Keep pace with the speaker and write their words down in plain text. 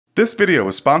This video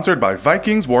is sponsored by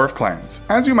Vikings War of Clans.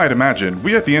 As you might imagine,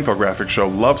 we at the Infographics Show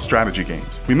love strategy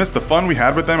games. We missed the fun we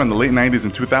had with them in the late 90s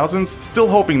and 2000s, still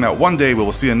hoping that one day we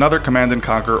will see another Command &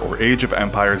 Conquer or Age of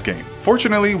Empires game.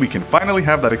 Fortunately, we can finally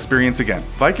have that experience again.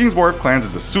 Vikings War of Clans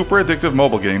is a super addictive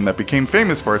mobile game that became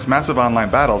famous for its massive online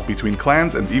battles between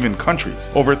clans and even countries.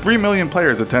 Over 3 million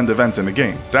players attend events in the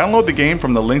game. Download the game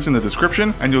from the links in the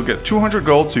description and you'll get 200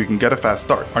 gold so you can get a fast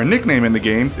start. Our nickname in the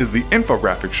game is the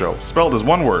Infographics Show, spelled as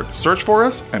one word. Search for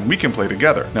us and we can play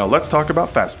together. Now let's talk about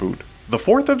fast food. The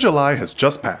 4th of July has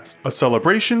just passed, a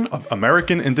celebration of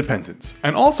American independence,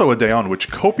 and also a day on which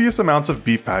copious amounts of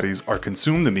beef patties are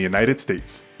consumed in the United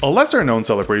States. A lesser-known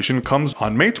celebration comes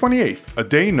on May 28th, a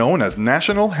day known as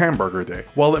National Hamburger Day.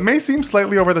 While it may seem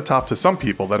slightly over the top to some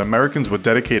people that Americans would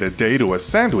dedicate a day to a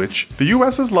sandwich, the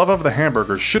US's love of the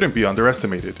hamburger shouldn't be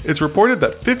underestimated. It's reported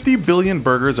that 50 billion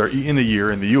burgers are eaten a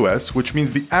year in the US, which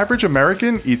means the average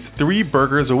American eats 3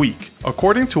 burgers a week.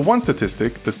 According to one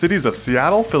statistic, the cities of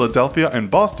Seattle, Philadelphia, and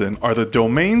Boston are the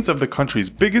domains of the country's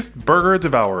biggest burger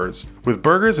devourers, with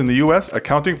burgers in the US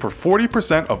accounting for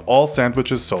 40% of all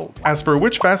sandwiches sold. As for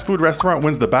which fast food restaurant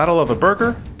wins the battle of the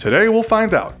burger? Today we'll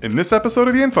find out. In this episode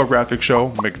of the Infographics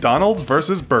Show, McDonald's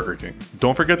versus Burger King.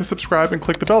 Don't forget to subscribe and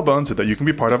click the bell button so that you can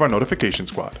be part of our notification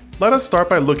squad. Let us start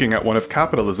by looking at one of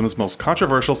capitalism's most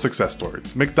controversial success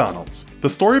stories, McDonald's. The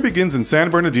story begins in San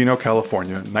Bernardino,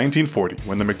 California, 1940,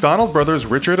 when the McDonald brothers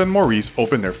Richard and Maurice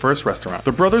opened their first restaurant.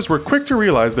 The brothers were quick to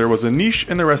realize there was a niche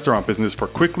in the restaurant business for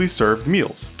quickly served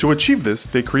meals. To achieve this,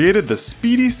 they created the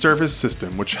Speedy Service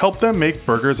System, which helped them make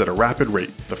burgers at a rapid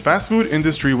rate. The fast food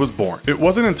industry was born. It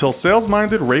wasn't until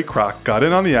sales-minded Ray Kroc got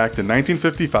in on the act in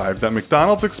 1955 that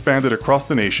McDonald's expanded across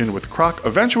the nation, with Kroc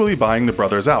eventually buying the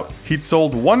brothers out. He'd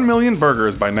sold 1 million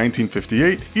burgers by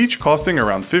 1958, each costing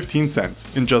around 15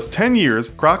 cents. In just 10 years,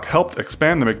 Kroc helped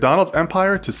expand the McDonald's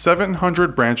empire to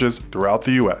 700 branches throughout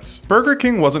the US. Burger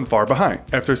King wasn't far behind.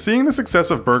 After seeing the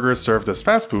success of burgers served as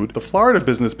fast food, the Florida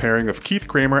business pairing of Keith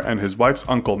Kramer and his wife's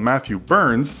uncle Matthew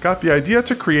Burns got the idea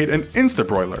to create an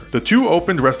Insta-broiler. The two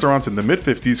opened restaurants in the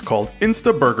mid-50s called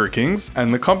Insta Burger Kings,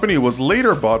 and the company was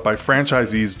later bought by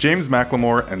franchisees James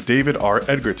McLemore and David R.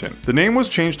 Edgerton. The name was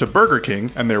changed to Burger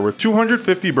King, and there were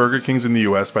 250 Burger Kings in the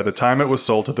US by the time it was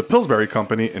sold to the Pillsbury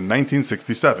Company in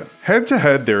 1967. Head to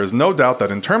head, there is no doubt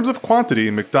that in terms of quantity,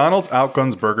 McDonald's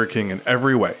outguns Burger King in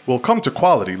every way. We'll come to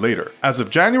quality later. As of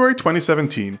January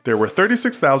 2017, there were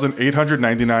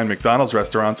 36,899 McDonald's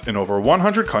restaurants in over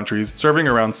 100 countries, serving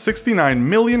around 69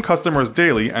 million customers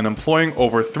daily and employing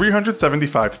over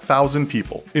 375,000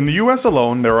 people. In the US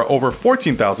alone, there are over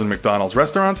 14,000 McDonald's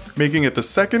restaurants, making it the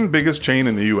second biggest chain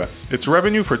in the US. Its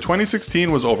revenue for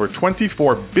 2016 was over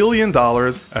 $24 billion,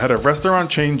 ahead of restaurant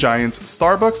chain giants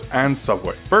Starbucks and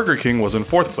Subway. Burger King was in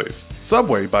 4th place.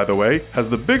 Subway, by the way, has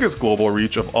the biggest global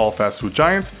reach of all fast food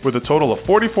giants, with a total of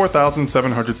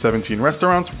 44,717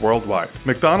 restaurants worldwide.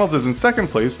 McDonald's is in 2nd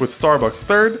place, with Starbucks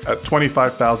 3rd at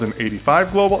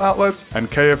 25,085 global outlets and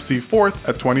KFC 4th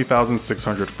at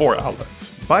 20,604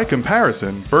 outlets. By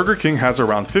comparison, Burger King has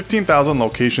around 15,000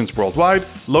 locations worldwide,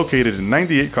 located in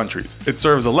 98 countries. It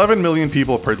serves 11 million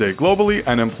people per day globally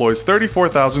and employs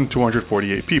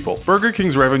 34,248 people. Burger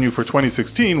King's revenue for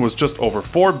 2016 was just over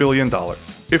 $4 billion.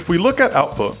 If we look at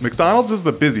output, McDonald's is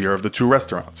the busier of the two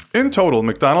restaurants. In total,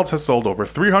 McDonald's has sold over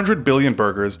 300 billion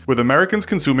burgers, with Americans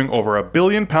consuming over 1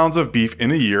 billion pounds of beef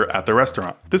in a year at the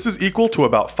restaurant. This is equal to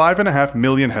about 5.5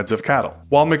 million heads of cattle.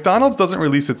 While McDonald's doesn't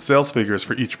release its sales figures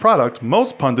for each product,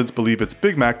 most pundits believe its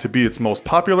Big Mac to be its most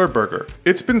popular burger.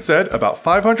 It's been said about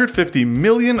 550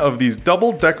 million of these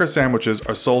double-decker sandwiches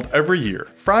are sold every year.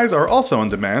 Fries are also in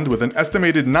demand, with an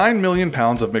estimated 9 million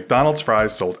pounds of McDonald's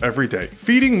fries sold every day.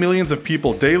 Feeding millions of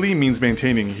people daily means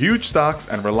maintaining huge stocks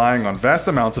and relying on vast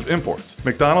amounts of imports.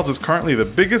 McDonald's is currently the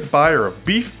biggest buyer of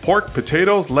beef, pork,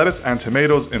 potatoes, lettuce, and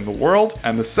tomatoes in the world,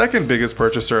 and the 2nd biggest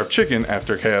purchaser of chicken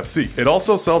after KFC. It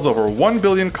also sells over 1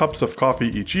 billion cups of coffee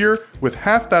each year, with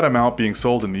half that amount being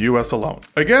sold in the US alone.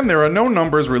 Again, there are no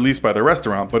numbers released by the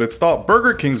restaurant, but it's thought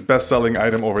Burger King's best-selling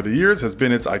item over the years has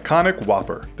been its iconic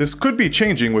Whopper. This could be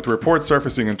changing, with reports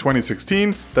surfacing in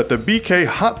 2016 that the BK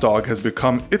hot dog has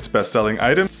become its best-selling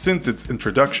item since its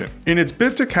introduction. In its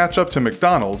bid to catch up to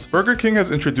McDonald's, Burger King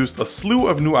has introduced a slew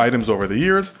of new items over the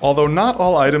years, although not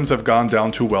all items have gone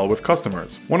down too well with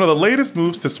customers. One of the latest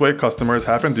moves to sway customers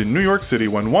happened in New York City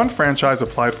when one franchise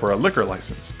applied for a liquor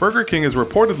license. Burger King is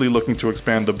reportedly looking to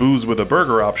expand the Booze with a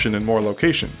burger option in more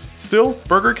locations. Still,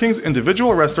 Burger King's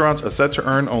individual restaurants are said to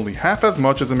earn only half as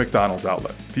much as a McDonald's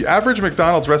outlet. The average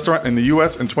McDonald's restaurant in the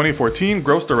US in 2014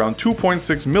 grossed around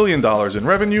 $2.6 million in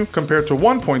revenue compared to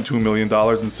 $1.2 million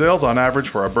in sales on average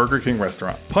for a Burger King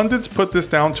restaurant. Pundits put this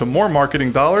down to more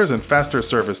marketing dollars and faster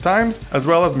service times, as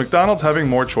well as McDonald's having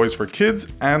more choice for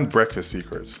kids and breakfast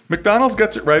seekers. McDonald's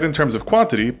gets it right in terms of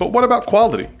quantity, but what about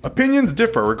quality? Opinions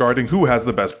differ regarding who has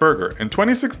the best burger. In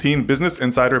 2016, Business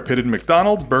Insider pitted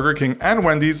McDonald's, Burger King, and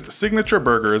Wendy's signature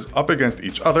burgers up against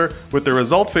each other, with the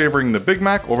result favoring the Big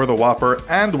Mac over the Whopper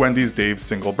and Wendy's Dave's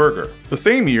single burger. The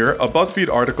same year, a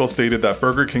BuzzFeed article stated that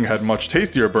Burger King had much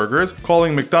tastier burgers,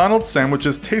 calling McDonald's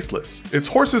sandwiches tasteless. It's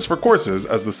horses for courses,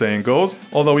 as the saying goes,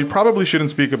 although we probably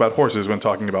shouldn't speak about horses when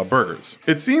talking about burgers.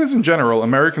 It seems in general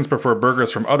Americans prefer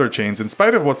burgers from other chains in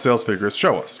spite of what sales figures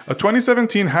show us. A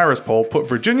 2017 Harris poll put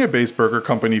Virginia-based burger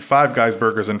company Five Guys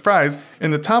Burgers and Fries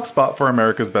in the top spot for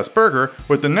America's best burger,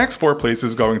 with the next 4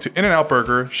 places going to In-N-Out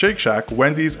Burger, Shake Shack,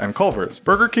 Wendy's, and Culver's.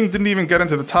 Burger King didn't even get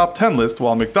into the top 10 list,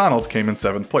 while McDonald's came in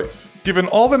 7th place. Given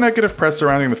all the negative press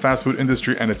surrounding the fast food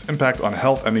industry and its impact on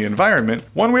health and the environment,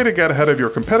 one way to get ahead of your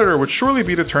competitor would surely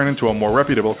be to turn into a more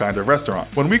reputable kind of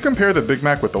restaurant. When we compare the Big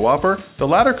Mac with the Whopper, the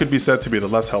latter could be said to be the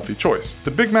less healthy choice.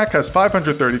 The Big Mac has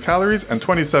 530 calories and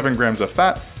 27 grams of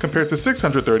fat, compared to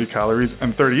 630 calories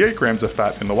and 38 grams of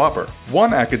fat in the Whopper.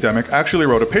 One academic actually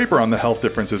wrote a paper on the health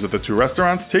differences of the two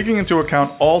restaurants, taking into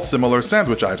account all similar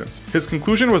sandwich items. His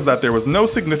conclusion was that there was no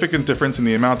significant difference in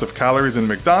the amount of calories in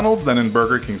McDonald's than in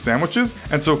Burger King sandwiches,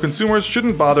 and so consumers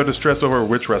shouldn't bother to stress over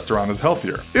which restaurant is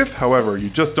healthier. If, however, you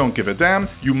just don't give a damn,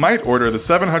 you might order the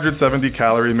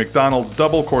 770-calorie McDonald's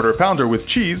double quarter pounder with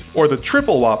cheese or the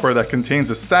triple Whopper that contains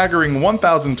a staggering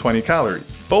 1,020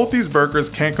 calories. Both these burgers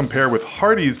can't compare with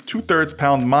Hardee's 2/3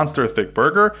 pound monster thick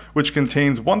burger, which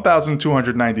contains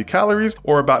 1,290 calories,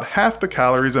 or about half the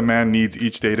calories a man needs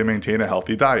each day to maintain a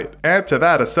healthy diet. Add to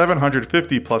that a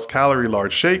 750 plus calorie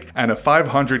large shake and a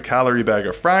 500 calorie bag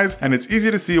of fries, and it's easy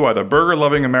to see why the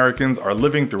burger-loving Americans are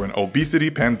living through an obesity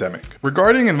pandemic.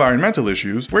 Regarding environmental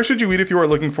issues, where should you eat if you are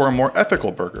looking for a more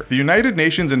ethical burger? The United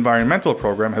Nations Environmental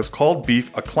Program has called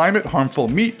beef a climate-harmful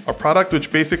meat, a product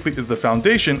which basically is the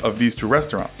foundation of these two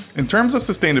restaurants. In terms of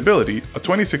sustainability, a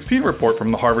 2016 report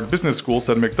from the Harvard Business School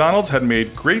said McDonald's had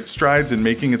made great strides in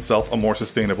making itself a more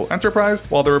sustainable enterprise,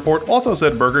 while the report also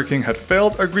said Burger King had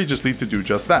failed egregiously to do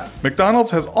just that.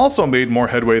 McDonald's has also made more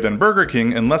headway than Burger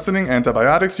King in lessening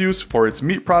antibiotics use for its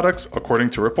meat products, according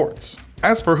to reports.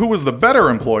 As for who was the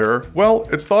better employer, well,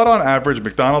 it's thought on average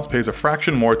McDonald's pays a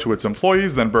fraction more to its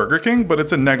employees than Burger King, but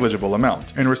it's a negligible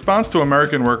amount. In response to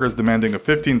American workers demanding a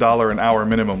 $15 an hour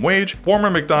minimum wage,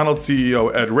 former McDonald's CEO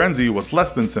Ed Renzi was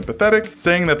less than sympathetic,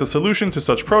 saying that the solution to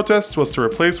such protests was to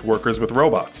replace workers with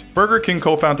robots. Burger King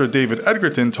co-founder David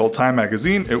Edgerton told Time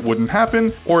magazine it wouldn't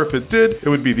happen, or if it did, it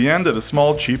would be the end of the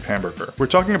small, cheap hamburger. We're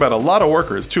talking about a lot of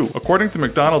workers too. According to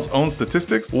McDonald's own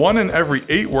statistics, 1 in every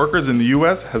 8 workers in the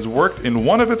US has worked in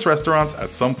one of its restaurants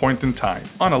at some point in time.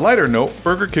 On a lighter note,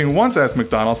 Burger King once asked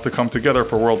McDonald's to come together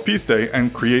for World Peace Day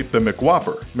and create the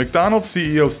McWhopper. McDonald's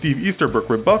CEO Steve Easterbrook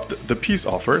rebuffed the peace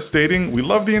offer, stating, "We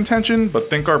love the intention, but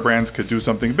think our brands could do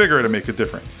something bigger to make a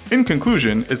difference." In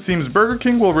conclusion, it seems Burger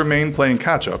King will remain playing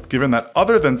catch-up, given that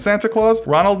other than Santa Claus,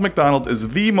 Ronald McDonald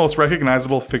is the most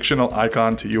recognizable fictional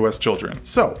icon to US children.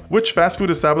 So, which fast food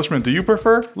establishment do you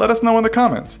prefer? Let us know in the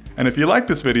comments. And if you like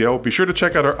this video, be sure to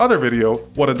check out our other video,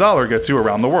 What a Dollar Gets You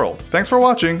Around the World. Thanks for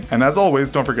watching, and as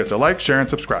always, don't forget to like, share, and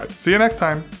subscribe. See you next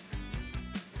time!